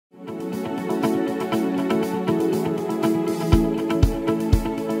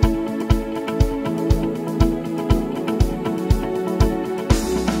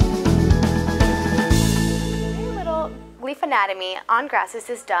anatomy on grasses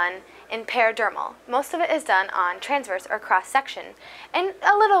is done in paradermal. Most of it is done on transverse or cross section, and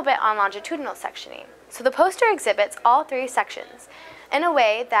a little bit on longitudinal sectioning. So the poster exhibits all three sections in a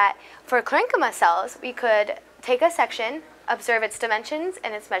way that for parenchyma cells, we could take a section, observe its dimensions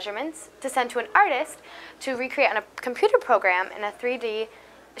and its measurements, to send to an artist to recreate on a computer program in a 3D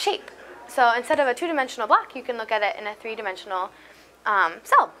shape. So instead of a two-dimensional block, you can look at it in a three-dimensional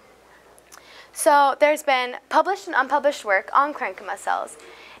cell. So there's been published and unpublished work on parenchyma cells,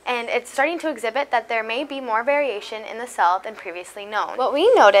 and it's starting to exhibit that there may be more variation in the cell than previously known. What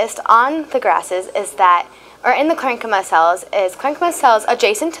we noticed on the grasses is that, or in the parenchyma cells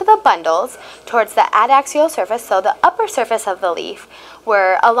adjacent to the bundles towards the adaxial surface, so the upper surface of the leaf,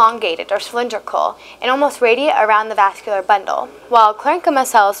 were elongated or cylindrical and almost radiate around the vascular bundle, while parenchyma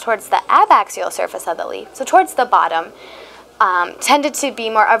cells towards the abaxial surface of the leaf, so towards the bottom, tended to be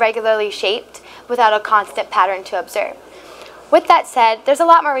more irregularly shaped without a constant pattern to observe. With that said, there's a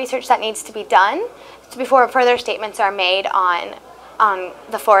lot more research that needs to be done before further statements are made on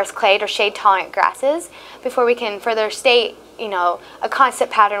the forest clade or shade-tolerant grasses, before we can further state, a constant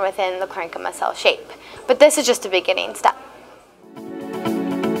pattern within the parenchyma cell shape. But this is just a beginning step.